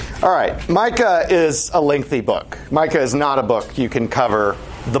All right, Micah is a lengthy book. Micah is not a book you can cover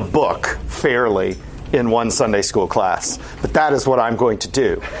the book fairly in one Sunday school class. But that is what I'm going to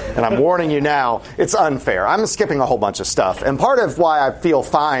do. And I'm warning you now, it's unfair. I'm skipping a whole bunch of stuff. And part of why I feel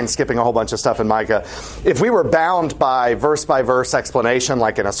fine skipping a whole bunch of stuff in Micah, if we were bound by verse explanation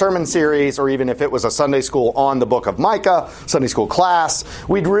like in a sermon series, or even if it was a Sunday school on the book of Micah, Sunday school class,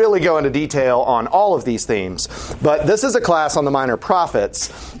 we'd really go into detail on all of these themes. But this is a class on the minor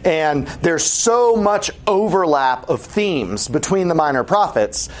prophets, and there's so much overlap of themes between the minor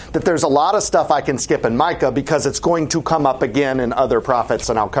prophets that there's a lot of stuff I can skip in Micah because it's going to come up again in other prophets,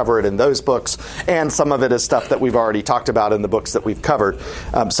 and I'll cover it in those books, and some of it is stuff that we've already talked about in the books that we've covered.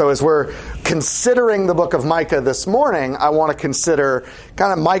 So as we're considering the book of Micah this morning, I want to consider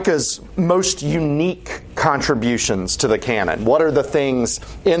kind of Micah's most unique contributions to the canon. What are the things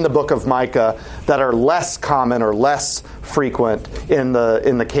in the book of Micah that are less common or less frequent in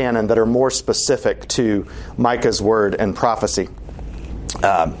the canon that are more specific to Micah's word and prophecy?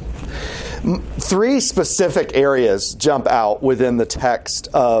 Three specific areas jump out within the text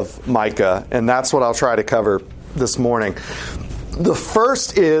of Micah, and that's what I'll try to cover this morning. The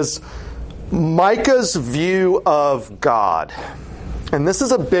first is Micah's view of God. And this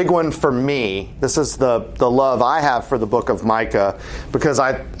is a big one for me. This is the love I have for the book of Micah, because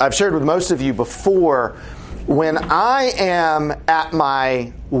I've shared with most of you before, when I am at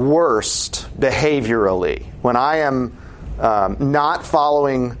my worst behaviorally, when I am not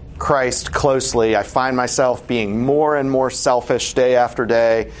following Christ closely, I find myself being more and more selfish day after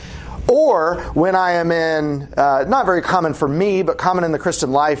day. Or when I am in, not very common for me, but common in the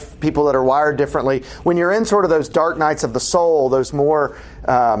Christian life, people that are wired differently, when you're in sort of those dark nights of the soul, those more,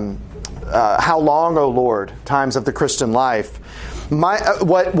 how long, O Lord, times of the Christian life,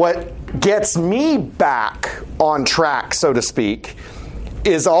 what gets me back on track, so to speak,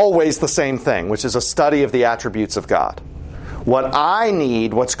 is always the same thing, which is a study of the attributes of God. What I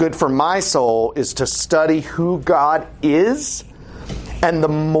need, what's good for my soul, is to study who God is. And the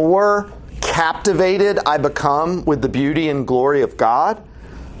more captivated I become with the beauty and glory of God,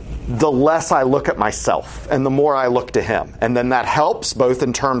 the less I look at myself and the more I look to Him. And then that helps both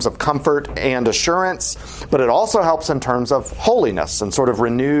in terms of comfort and assurance, but it also helps in terms of holiness and sort of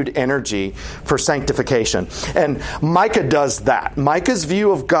renewed energy for sanctification. And Micah does that. Micah's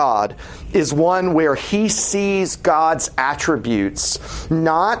view of God is one where he sees God's attributes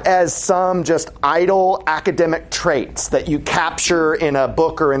not as some just idle academic traits that you capture in a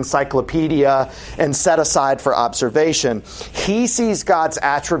book or encyclopedia and set aside for observation. He sees God's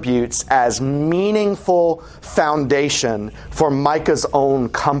attributes as meaningful foundation for Micah's own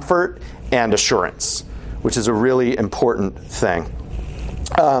comfort and assurance, which is a really important thing.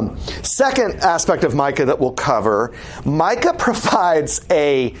 Second aspect of Micah that we'll cover, Micah provides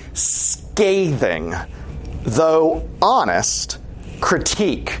a scathing, though honest,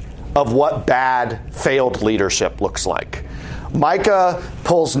 critique of what bad, failed leadership looks like. Micah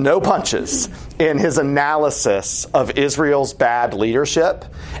pulls no punches in his analysis of Israel's bad leadership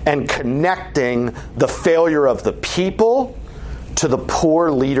and connecting the failure of the people to the poor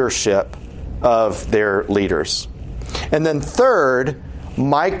leadership of their leaders. And then third,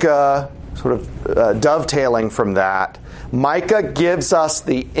 Micah, sort of dovetailing from that, Micah gives us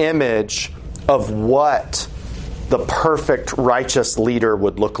the image of what the perfect righteous leader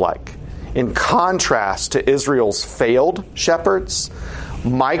would look like. In contrast to Israel's failed shepherds,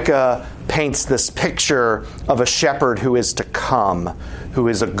 Micah paints this picture of a shepherd who is to come, who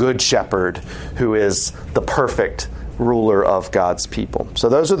is a good shepherd, who is the perfect ruler of God's people. So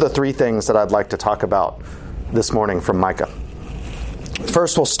those are the three things that I'd like to talk about this morning from Micah.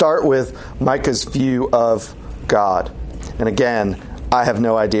 First, we'll start with Micah's view of God. And again, I have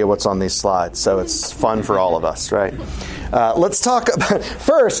no idea what's on these slides, so it's fun for all of us, right? Let's talk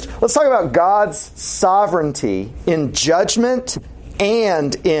about God's sovereignty in judgment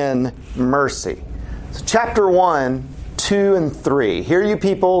and in mercy. So chapter 1, 2, and 3. Hear you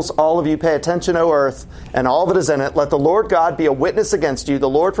peoples, all of you, pay attention, O earth, and all that is in it. Let the Lord God be a witness against you, the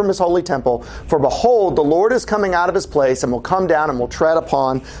Lord from His holy temple. For behold, the Lord is coming out of His place and will come down and will tread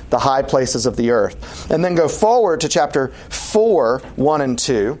upon the high places of the earth. And then go forward to chapter 4, 1 and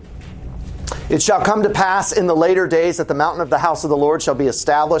 2. It shall come to pass in the later days that the mountain of the house of the Lord shall be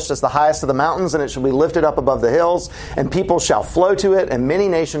established as the highest of the mountains, and it shall be lifted up above the hills, and people shall flow to it, and many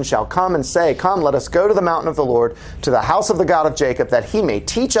nations shall come and say, Come, let us go to the mountain of the Lord, to the house of the God of Jacob, that He may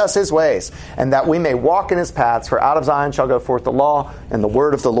teach us His ways, and that we may walk in His paths. For out of Zion shall go forth the law, and the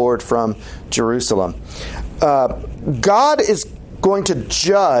word of the Lord from Jerusalem. God is going to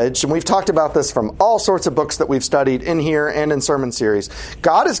judge, and we've talked about this from all sorts of books that we've studied in here and in sermon series.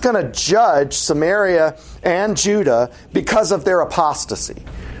 God is going to judge Samaria and Judah because of their apostasy.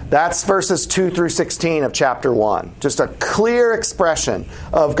 That's verses 2 through 16 of chapter 1. Just a clear expression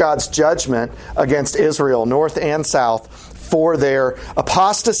of God's judgment against Israel, north and south, for their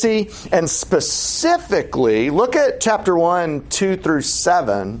apostasy. And specifically, look at chapter 1, 2 through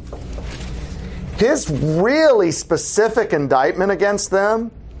 7. His really specific indictment against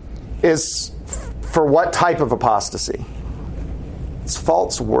them is for what type of apostasy? It's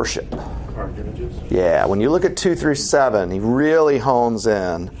false worship. Carved images. Yeah, when you look at 2 through 7, he really hones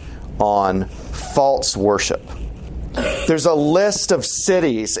in on false worship. There's a list of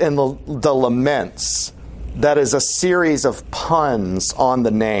cities in the Laments that is a series of puns on the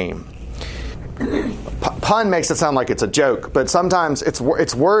name. Pun makes it sound like it's a joke, but sometimes it's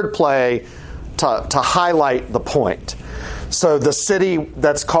wordplay to highlight the point. So the city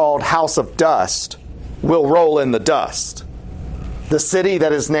that's called House of Dust will roll in the dust. The city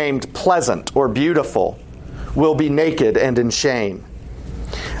that is named Pleasant or Beautiful will be naked and in shame.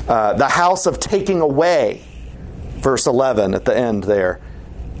 The house of taking away, verse 11 at the end there,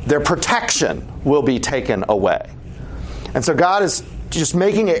 their protection will be taken away. And so God is just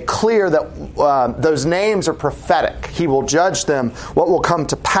making it clear that those names are prophetic. He will judge them. What will come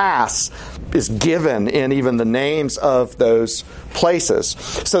to pass is given in even the names of those places.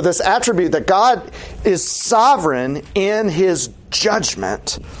 So this attribute that God is sovereign in His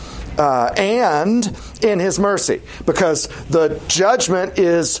judgment and in His mercy, because the judgment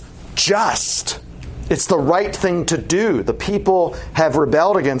is just. It's the right thing to do. The people have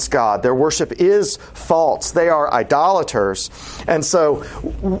rebelled against God. Their worship is false. They are idolaters. And so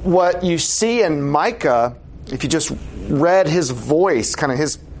what you see in Micah, if you just read his voice, kind of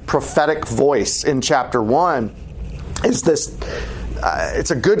his prophetic voice in chapter 1, is this,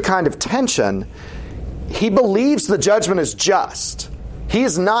 it's a good kind of tension. He believes the judgment is just. He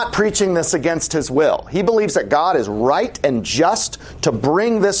is not preaching this against his will. He believes that God is right and just to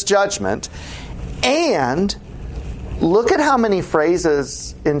bring this judgment. And look at how many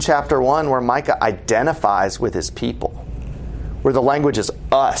phrases in chapter 1 where Micah identifies with his people, where the language is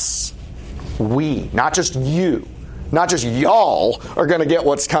us, we, not just you, not just y'all are going to get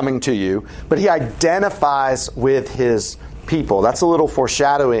what's coming to you, but he identifies with his people. That's a little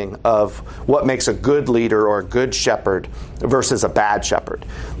foreshadowing of what makes a good leader or a good shepherd versus a bad shepherd.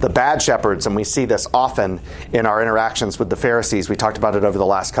 The bad shepherds, and we see this often in our interactions with the Pharisees, we talked about it over the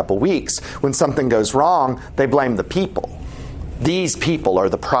last couple weeks, when something goes wrong, they blame the people. These people are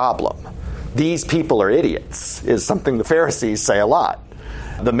the problem. These people are idiots, is something the Pharisees say a lot.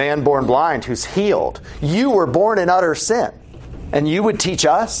 The man born blind who's healed. You were born in utter sin, and you would teach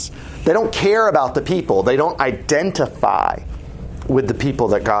us? They don't care about the people. They don't identify with the people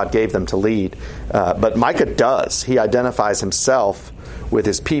that God gave them to lead. But Micah does. He identifies himself with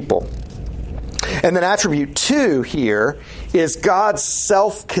his people. And then attribute 2 here is God's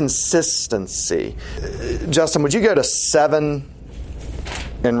self-consistency. Justin, would you go to 7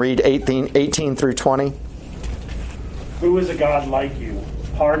 and read 18 through 20? Who is a God like you,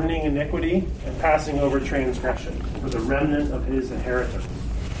 pardoning iniquity and passing over transgression for the remnant of his inheritance?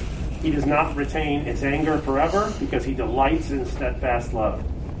 He does not retain its anger forever because he delights in steadfast love.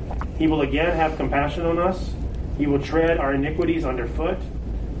 He will again have compassion on us. He will tread our iniquities underfoot.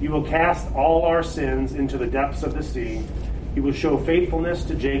 He will cast all our sins into the depths of the sea. He will show faithfulness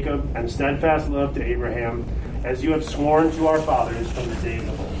to Jacob and steadfast love to Abraham, as you have sworn to our fathers from the days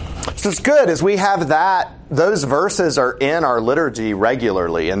of old. So it's good as we have that. Those verses are in our liturgy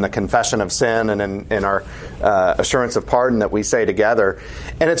regularly, in the confession of sin and in our assurance of pardon that we say together.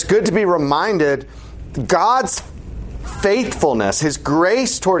 And it's good to be reminded God's faithfulness, His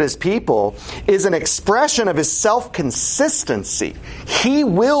grace toward His people, is an expression of His self-consistency. He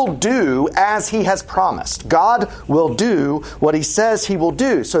will do as He has promised. God will do what He says He will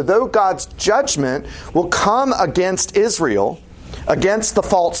do. So though God's judgment will come against Israel, against the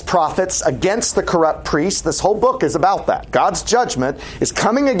false prophets, against the corrupt priests. This whole book is about that. God's judgment is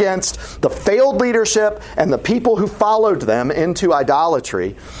coming against the failed leadership and the people who followed them into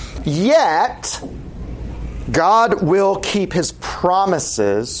idolatry. Yet, God will keep His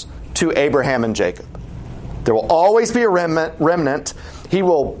promises to Abraham and Jacob. There will always be a remnant. He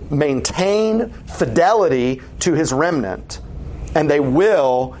will maintain fidelity to His remnant, and they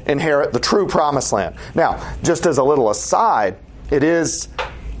will inherit the true promised land. Now, just as a little aside, it is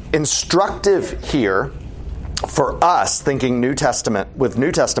instructive here for us, thinking New Testament with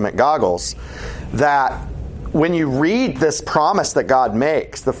New Testament goggles, that when you read this promise that God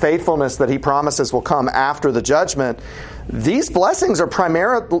makes, the faithfulness that he promises will come after the judgment, these blessings are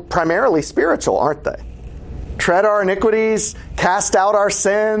primarily spiritual, aren't they? Tread our iniquities, cast out our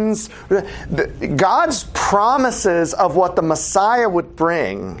sins. God's promises of what the Messiah would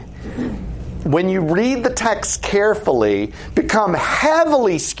bring, when you read the text carefully, become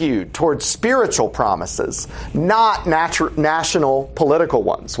heavily skewed towards spiritual promises, not national political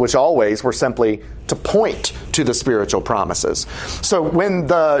ones, which always were simply to point to the spiritual promises. So when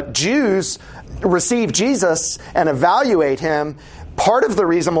the Jews receive Jesus and evaluate him, part of the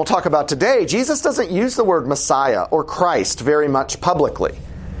reason we'll talk about today, Jesus doesn't use the word Messiah or Christ very much publicly.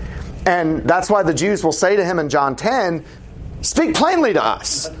 And that's why the Jews will say to him in John 10, speak plainly to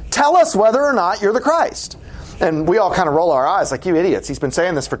us. Tell us whether or not you're the Christ. And we all kind of roll our eyes like, you idiots. He's been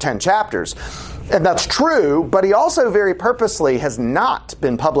saying this for 10 chapters. And that's true, but he also very purposely has not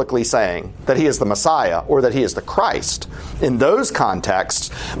been publicly saying that he is the Messiah or that he is the Christ in those contexts,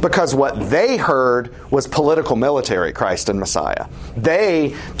 because what they heard was political military Christ and Messiah.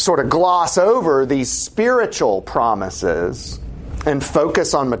 They sort of gloss over these spiritual promises and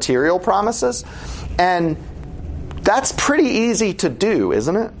focus on material promises. And that's pretty easy to do,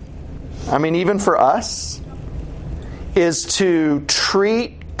 isn't it? I mean, even for us, is to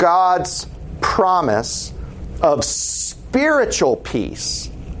treat God's promise of spiritual peace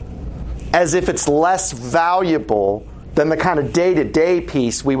as if it's less valuable than the kind of day-to-day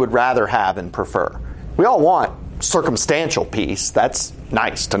peace we would rather have and prefer. We all want circumstantial peace. That's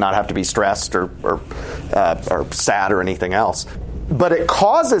nice, to not have to be stressed or sad or anything else. But it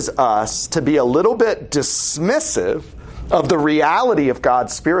causes us to be a little bit dismissive of the reality of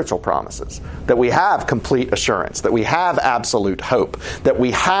God's spiritual promises, that we have complete assurance, that we have absolute hope, that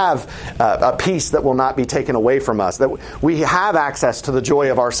we have a peace that will not be taken away from us, that we have access to the joy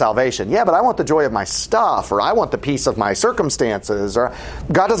of our salvation. Yeah, but I want the joy of my stuff, or I want the peace of my circumstances, or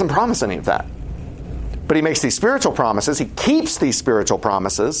God doesn't promise any of that. But he makes these spiritual promises, he keeps these spiritual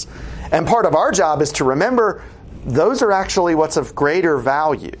promises, and part of our job is to remember those are actually what's of greater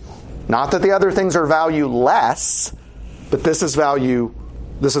value. Not that the other things are valueless, but this is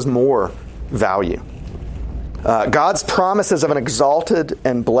more value. God's promises of an exalted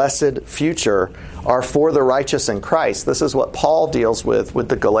and blessed future are for the righteous in Christ. This is what Paul deals with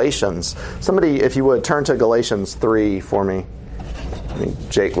the Galatians. Somebody, if you would, turn to Galatians 3 for me. I think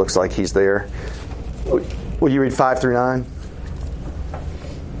Jake looks like he's there. Will you read 5 through 9?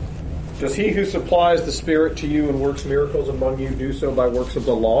 Does he who supplies the Spirit to you and works miracles among you do so by works of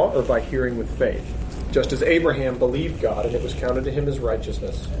the law or by hearing with faith? Just as Abraham believed God, and it was counted to him as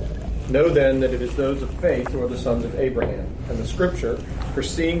righteousness. Know then that it is those of faith who are the sons of Abraham. And the Scripture,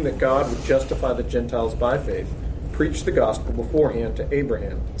 foreseeing that God would justify the Gentiles by faith, preached the gospel beforehand to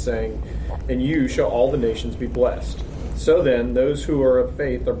Abraham, saying, "In you shall all the nations be blessed." So then, those who are of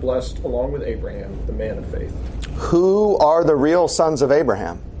faith are blessed along with Abraham, the man of faith. Who are the real sons of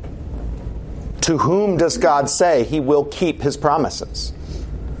Abraham? To whom does God say he will keep his promises?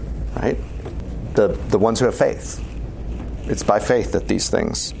 Right? The ones who have faith. It's by faith that these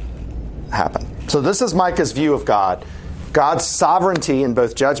things happen. So this is Micah's view of God. God's sovereignty in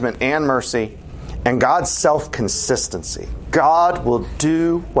both judgment and mercy, and God's self-consistency. God will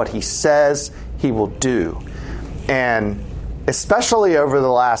do what he says he will do. And especially over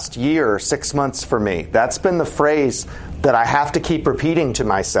the last year, 6 months for me, that's been the phrase that I have to keep repeating to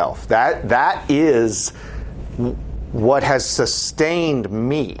myself. That is what has sustained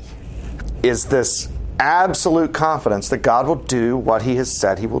me, is this absolute confidence that God will do what he has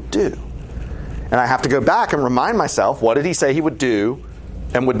said he will do. And I have to go back and remind myself, what did he say he would do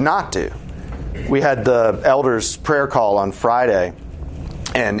and would not do? We had the elders' prayer call on Friday,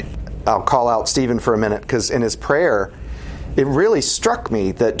 and I'll call out Stephen for a minute, because in his prayer, it really struck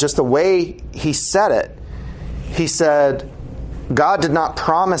me that just the way he said it, he said, God did not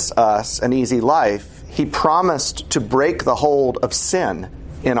promise us an easy life. He promised to break the hold of sin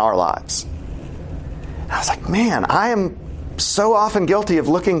in our lives. And I was like, man, I am so often guilty of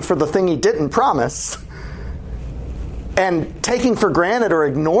looking for the thing he didn't promise and taking for granted or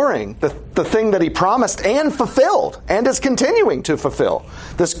ignoring the thing that he promised and fulfilled and is continuing to fulfill.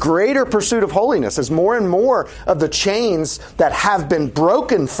 This greater pursuit of holiness as more and more of the chains that have been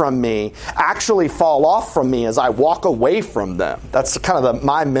broken from me actually fall off from me as I walk away from them. That's kind of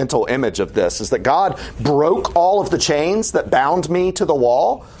my mental image of this, is that God broke all of the chains that bound me to the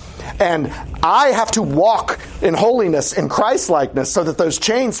wall. And I have to walk in holiness, in Christ-likeness, so that those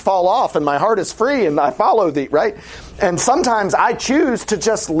chains fall off and my heart is free and I follow thee, right? And sometimes I choose to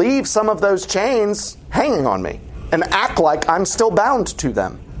just leave some of those chains hanging on me and act like I'm still bound to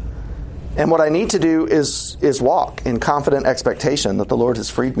them. And what I need to do is walk in confident expectation that the Lord has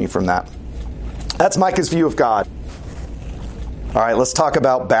freed me from that. That's Micah's view of God. All right, let's talk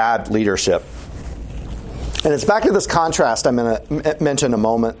about bad leadership. And it's back to this contrast I mentioned a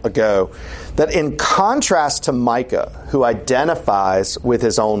moment ago, that in contrast to Micah, who identifies with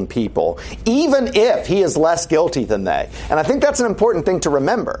his own people, even if he is less guilty than they, and I think that's an important thing to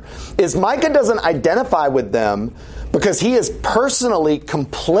remember, is Micah doesn't identify with them because he is personally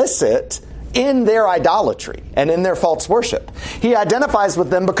complicit in their idolatry and in their false worship. He identifies with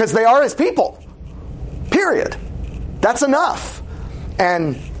them because they are his people. Period. That's enough.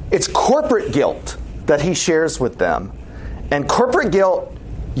 And it's corporate guilt that he shares with them. And corporate guilt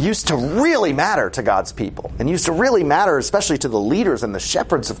used to really matter to God's people, and used to really matter especially to the leaders and the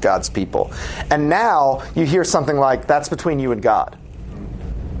shepherds of God's people. And now you hear something like, that's between you and God.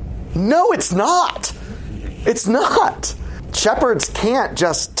 No, it's not. It's not. Shepherds can't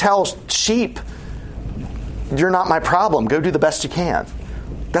just tell sheep, you're not my problem, go do the best you can.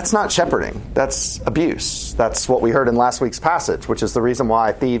 That's not shepherding. That's abuse. That's what we heard in last week's passage, which is the reason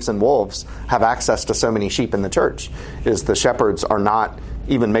why thieves and wolves have access to so many sheep in the church, is the shepherds are not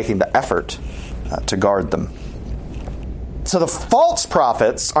even making the effort to guard them. So the false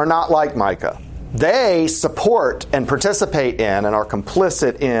prophets are not like Micah. They support and participate in and are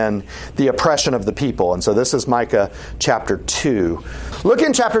complicit in the oppression of the people. And so this is Micah chapter 2. Look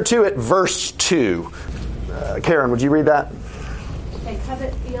in chapter 2 at verse 2. Karen, would you read that? They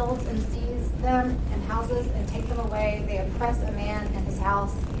covet fields and seize them and houses and take them away. They oppress a man and his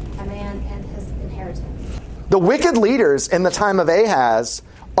house, a man and his inheritance. The wicked leaders in the time of Ahaz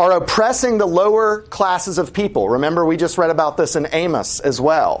are oppressing the lower classes of people. Remember, we just read about this in Amos as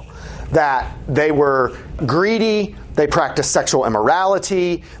well, that they were greedy, they practiced sexual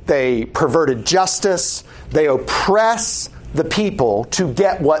immorality, they perverted justice, they oppress the people to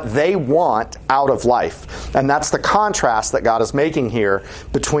get what they want out of life. And that's the contrast that God is making here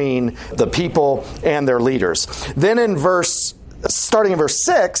between the people and their leaders. Then starting in verse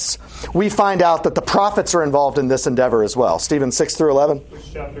 6, we find out that the prophets are involved in this endeavor as well. Stephen, 6 through 11?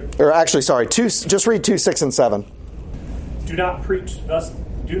 Which chapter? Or actually, sorry, just read 2, 6, and 7. Do not preach, thus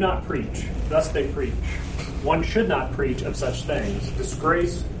they preach. One should not preach of such things.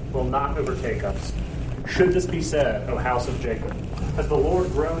 Disgrace will not overtake us. Should this be said, O house of Jacob? Has the Lord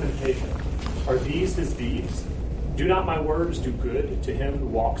grown impatient? Are these his deeds? Do not my words do good to him who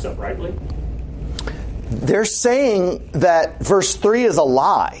walks uprightly? They're saying that verse 3 is a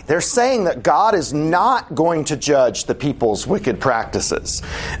lie. They're saying that God is not going to judge the people's wicked practices.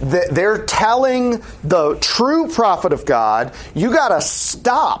 They're telling the true prophet of God, you got to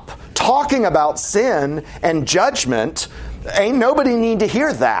stop talking about sin and judgment. Ain't nobody need to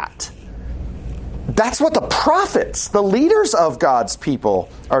hear that. That's what the prophets, the leaders of God's people,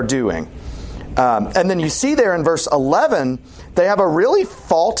 are doing. And then you see there in verse 11, they have a really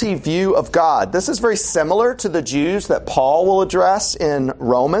faulty view of God. This is very similar to the Jews that Paul will address in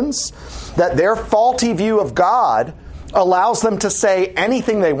Romans, that their faulty view of God allows them to say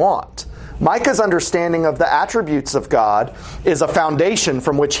anything they want. Micah's understanding of the attributes of God is a foundation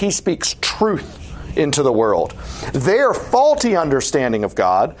from which he speaks truth into the world. Their faulty understanding of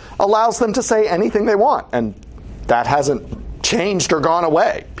God allows them to say anything they want, and that hasn't changed or gone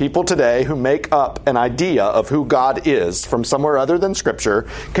away. People today who make up an idea of who God is from somewhere other than Scripture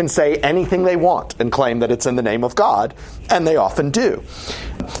can say anything they want and claim that it's in the name of God, and they often do.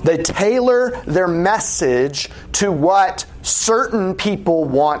 They tailor their message to what certain people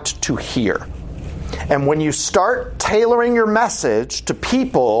want to hear. And when you start tailoring your message to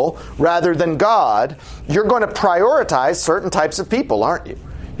people rather than God, you're going to prioritize certain types of people, aren't you?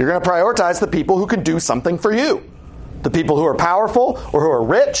 You're going to prioritize the people who can do something for you. The people who are powerful or who are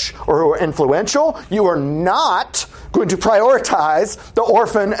rich or who are influential. You are not going to prioritize the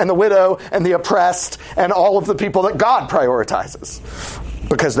orphan and the widow and the oppressed and all of the people that God prioritizes,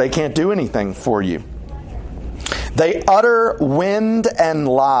 because they can't do anything for you. They utter wind and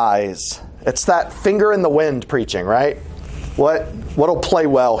lies. It's that finger in the wind preaching, right? What'll play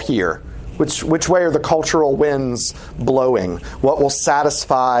well here? Which way are the cultural winds blowing? What will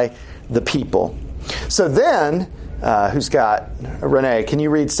satisfy the people? So then, who's got? Renee, can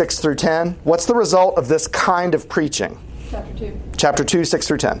you read 6 through 10? What's the result of this kind of preaching? Chapter 2. Chapter 2, 6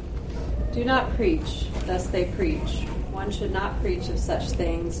 through 10. Do not preach, thus they preach. One should not preach of such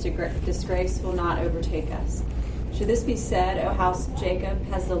things. Disgrace will not overtake us. Should this be said, O house of Jacob,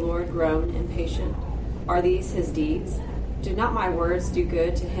 has the Lord grown impatient? Are these his deeds? Do not my words do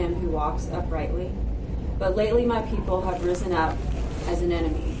good to him who walks uprightly? But lately my people have risen up as an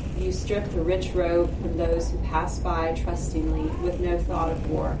enemy. You strip the rich robe from those who pass by trustingly with no thought of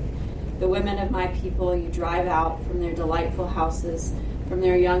war. The women of my people you drive out from their delightful houses. From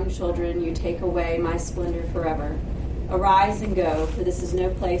their young children you take away my splendor forever. Arise and go, for this is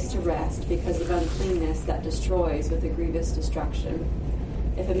no place to rest, because of uncleanness that destroys with a grievous destruction.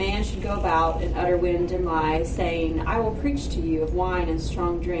 If a man should go about in utter wind and lie, saying, I will preach to you of wine and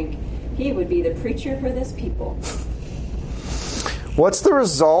strong drink, he would be the preacher for this people. What's the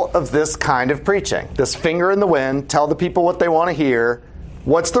result of this kind of preaching? This finger in the wind, tell the people what they want to hear.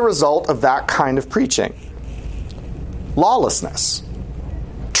 What's the result of that kind of preaching? Lawlessness.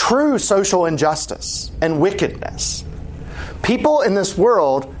 True social injustice and wickedness. People in this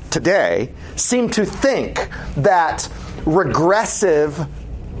world today seem to think that regressive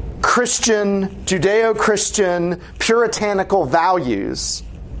Christian, Judeo-Christian, puritanical values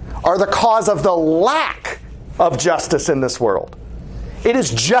are the cause of the lack of justice in this world. It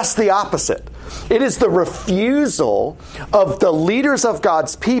is just the opposite. It is the refusal of the leaders of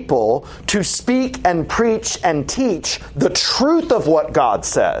God's people to speak and preach and teach the truth of what God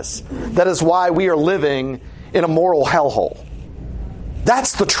says. That is why we are living in a moral hellhole.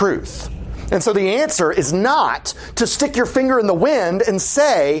 That's the truth. And so the answer is not to stick your finger in the wind and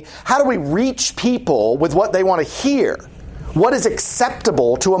say, how do we reach people with what they want to hear? What is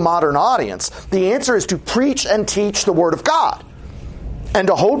acceptable to a modern audience? The answer is to preach and teach the Word of God. And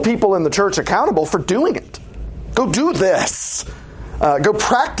to hold people in the church accountable for doing it. Go do this. Go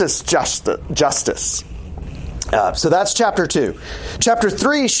practice justice. So that's chapter 2. Chapter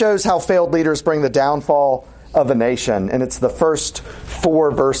 3 shows how failed leaders bring the downfall of a nation. And it's the first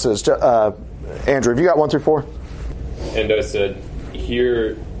 4 verses. Andrew, have you got 1 through 4? And I said,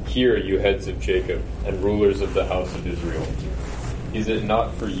 Hear, you heads of Jacob, and rulers of the house of Israel. Is it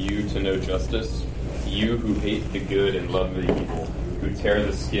not for you to know justice? You who hate the good and love the evil, who tear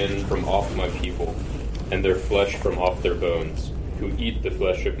the skin from off my people, and their flesh from off their bones, who eat the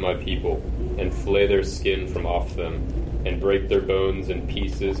flesh of my people, and flay their skin from off them, and break their bones in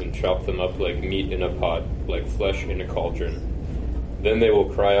pieces, and chop them up like meat in a pot, like flesh in a cauldron. Then they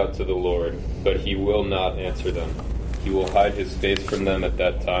will cry out to the Lord, but he will not answer them. He will hide his face from them at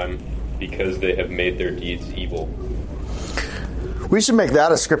that time, because they have made their deeds evil. We should make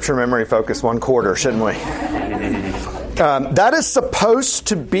that a scripture memory focus 1 quarter, shouldn't we? That is supposed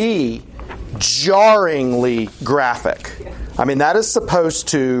to be jarringly graphic. I mean, that is supposed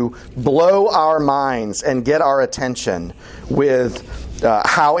to blow our minds and get our attention with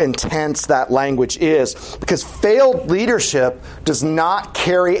how intense that language is. Because failed leadership does not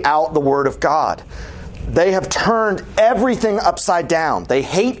carry out the Word of God. They have turned everything upside down. They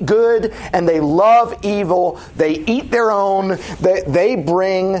hate good and they love evil. They eat their own. They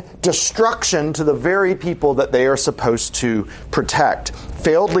bring destruction to the very people that they are supposed to protect.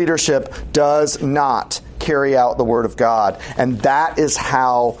 Failed leadership does not carry out the Word of God. And that is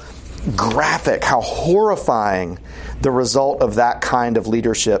how graphic, how horrifying the result of that kind of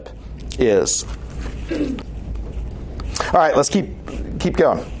leadership is. All right, let's keep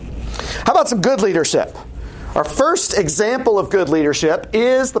going. How about some good leadership? Our first example of good leadership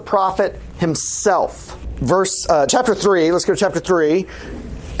is the prophet himself. Chapter 3, let's go to chapter 3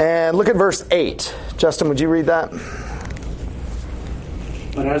 and look at verse 8. Justin, would you read that?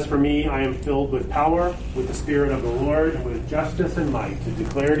 But as for me, I am filled with power, with the Spirit of the Lord, with justice and might, to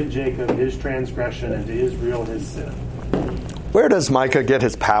declare to Jacob his transgression and to Israel his sin. Where does Micah get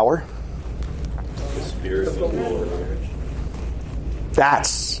his power? The Spirit of the Lord.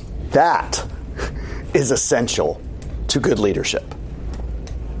 That is essential to good leadership.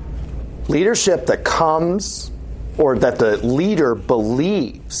 Leadership that comes, or that the leader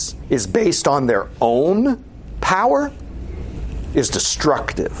believes is based on their own power, is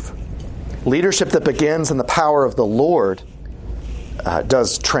destructive. Leadership that begins in the power of the Lord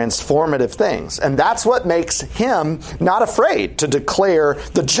does transformative things. And that's what makes him not afraid to declare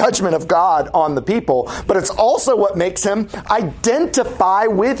the judgment of God on the people. But it's also what makes him identify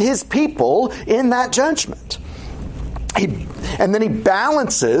with his people in that judgment. And then he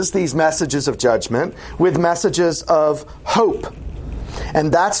balances these messages of judgment with messages of hope.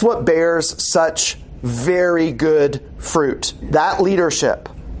 And that's what bears such very good fruit. That leadership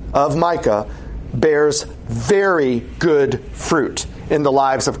of Micah bears very good fruit in the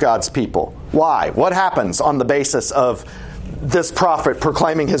lives of God's people. Why? What happens on the basis of this prophet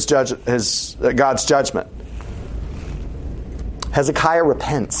proclaiming God's judgment? Hezekiah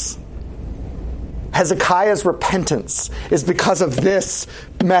repents. Hezekiah's repentance is because of this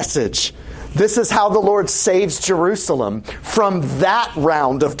message This is how the Lord saves Jerusalem from that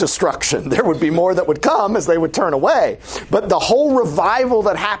round of destruction. There would be more that would come as they would turn away. But the whole revival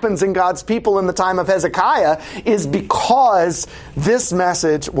that happens in God's people in the time of Hezekiah is because this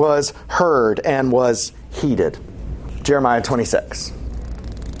message was heard and was heeded. Jeremiah 26.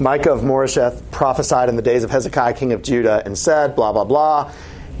 Micah of Moresheth prophesied in the days of Hezekiah, king of Judah, and said, blah, blah, blah.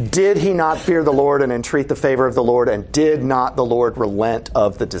 Did he not fear the Lord and entreat the favor of the Lord? And did not the Lord relent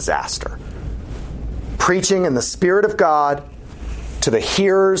of the disaster? Preaching in the Spirit of God to the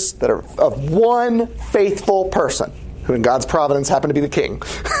hearers that are of one faithful person, who in God's providence happened to be the king.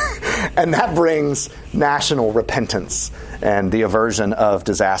 And that brings national repentance and the aversion of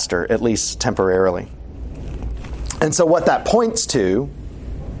disaster, at least temporarily. And so what that points to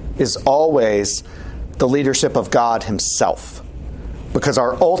is always the leadership of God himself. Because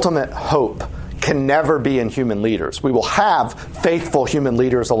our ultimate hope can never be in human leaders. We will have faithful human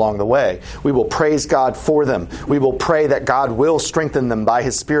leaders along the way. We will praise God for them. We will pray that God will strengthen them by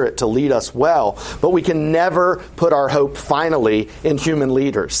his Spirit to lead us well. But we can never put our hope finally in human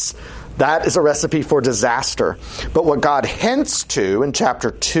leaders. That is a recipe for disaster. But what God hints to in chapter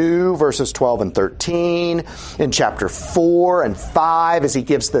 2, verses 12 and 13, in chapter 4 and 5, as he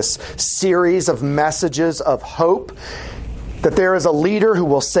gives this series of messages of hope, that there is a leader who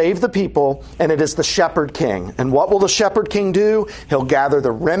will save the people, and it is the shepherd king. And what will the shepherd king do? He'll gather the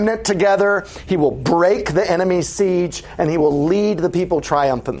remnant together, he will break the enemy's siege, and he will lead the people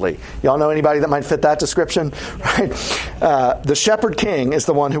triumphantly. Y'all know anybody that might fit that description? Right? The shepherd king is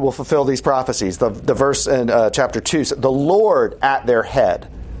the one who will fulfill these prophecies. The verse in chapter 2 says, the Lord at their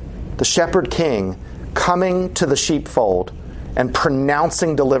head, the shepherd king coming to the sheepfold, and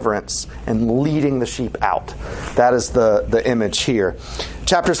pronouncing deliverance and leading the sheep out. That is the image here.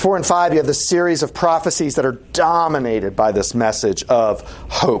 Chapters 4 and 5, you have this series of prophecies that are dominated by this message of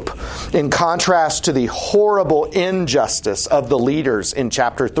hope. In contrast to the horrible injustice of the leaders in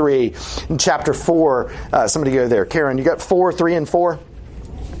chapter 3. In chapter 4, somebody go there. Karen, you got 4, 3, and 4?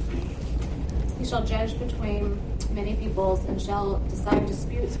 He shall judge between many peoples and shall decide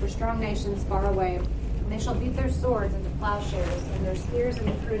disputes for strong nations far away. They shall beat their swords into plowshares, and their spears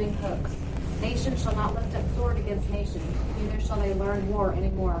into pruning hooks. Nation shall not lift up sword against nation, neither shall they learn war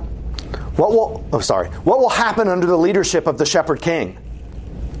anymore. What will happen under the leadership of the shepherd king?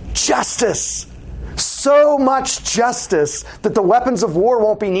 Justice. So much justice that the weapons of war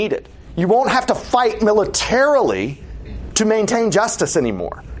won't be needed. You won't have to fight militarily to maintain justice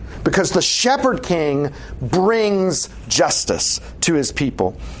anymore. Because the shepherd king brings justice to his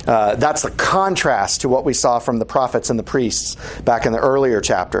people. That's the contrast to what we saw from the prophets and the priests back in the earlier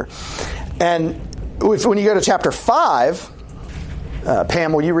chapter. And when you go to chapter 5,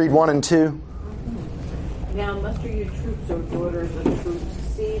 Pam, will you read 1 and 2? Now muster your troops, O daughters of troops.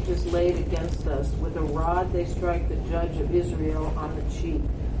 Siege is laid against us. With a rod they strike the judge of Israel on the cheek.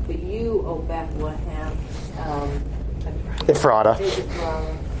 But you, O Bethlehem,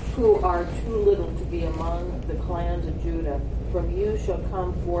 Ephrathah, who are too little to be among the clans of Judah. From you shall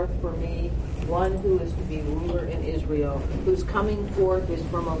come forth for me one who is to be ruler in Israel, whose coming forth is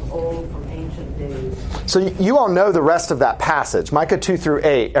from of old, from ancient days. So you all know the rest of that passage. Micah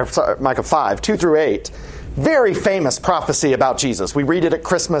 5, 2 through 8. Very famous prophecy about Jesus. We read it at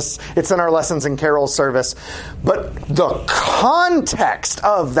Christmas. It's in our Lessons and Carols service. But the context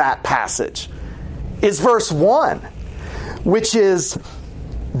of that passage is verse 1, which is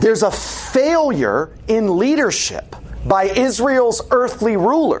there's a failure in leadership by Israel's earthly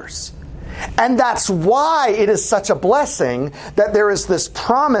rulers. And that's why it is such a blessing that there is this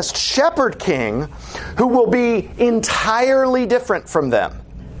promised shepherd king who will be entirely different from them.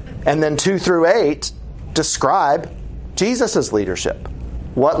 And then 2 through 8 describe Jesus' leadership.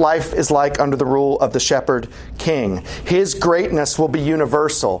 What life is like under the rule of the shepherd king. His greatness will be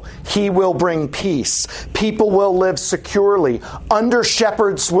universal. He will bring peace. People will live securely. Under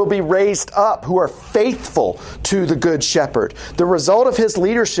shepherds will be raised up who are faithful to the good shepherd. The result of his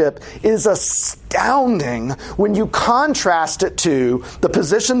leadership is astounding when you contrast it to the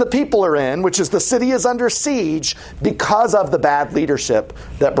position the people are in, which is the city is under siege because of the bad leadership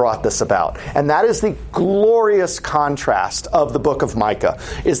that brought this about. And that is the glorious contrast of the book of Micah.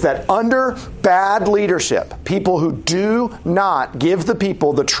 Is that under bad leadership, people who do not give the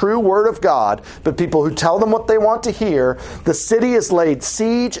people the true word of God, but people who tell them what they want to hear, the city is laid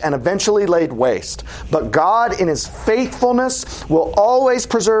siege and eventually laid waste. But God, in his faithfulness, will always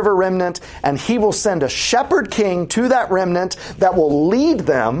preserve a remnant, and he will send a shepherd king to that remnant that will lead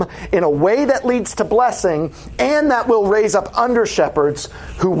them in a way that leads to blessing, and that will raise up under shepherds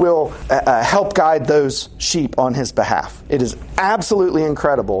who will help guide those sheep on his behalf. It is absolutely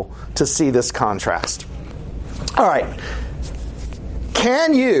incredible to see this contrast. All right.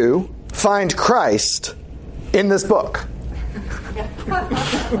 Can you find Christ in this book?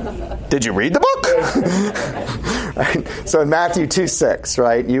 Did you read the book? Right? So in Matthew 2:6,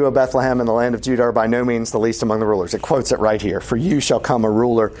 right? You, O Bethlehem, in the land of Judah, are by no means the least among the rulers. It quotes it right here. For you shall come a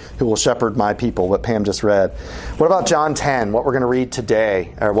ruler who will shepherd my people, what Pam just read. What about John 10, what we're going to read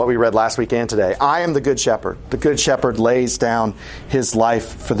today, or what we read last week and today? I am the good shepherd. The good shepherd lays down his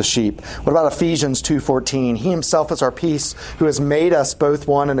life for the sheep. What about Ephesians 2:14? He himself is our peace, who has made us both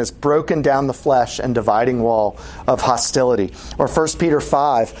one and has broken down the flesh and dividing wall of hostility. Or 1 Peter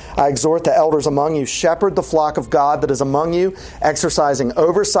 5, I exhort the elders among you, shepherd the flock of God that is among you, exercising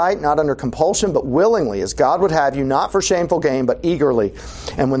oversight, not under compulsion, but willingly, as God would have you, not for shameful gain, but eagerly.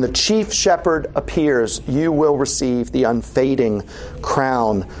 And when the chief shepherd appears, you will receive the unfading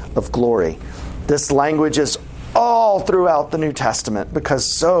crown of glory. This language is all throughout the New Testament because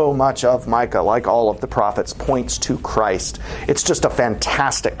so much of Micah, like all of the prophets, points to Christ. It's just a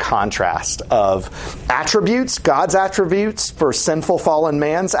fantastic contrast of attributes, God's attributes for sinful fallen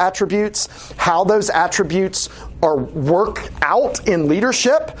man's attributes, how those attributes are worked out in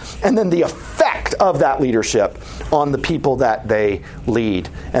leadership, and then the effect of that leadership on the people that they lead.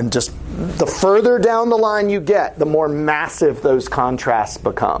 And just the further down the line you get, the more massive those contrasts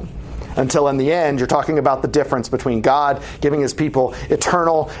become. Until in the end, you're talking about the difference between God giving his people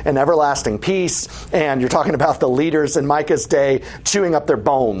eternal and everlasting peace, and you're talking about the leaders in Micah's day chewing up their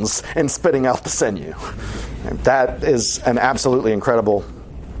bones and spitting out the sinew. And that is an absolutely incredible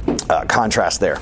contrast there.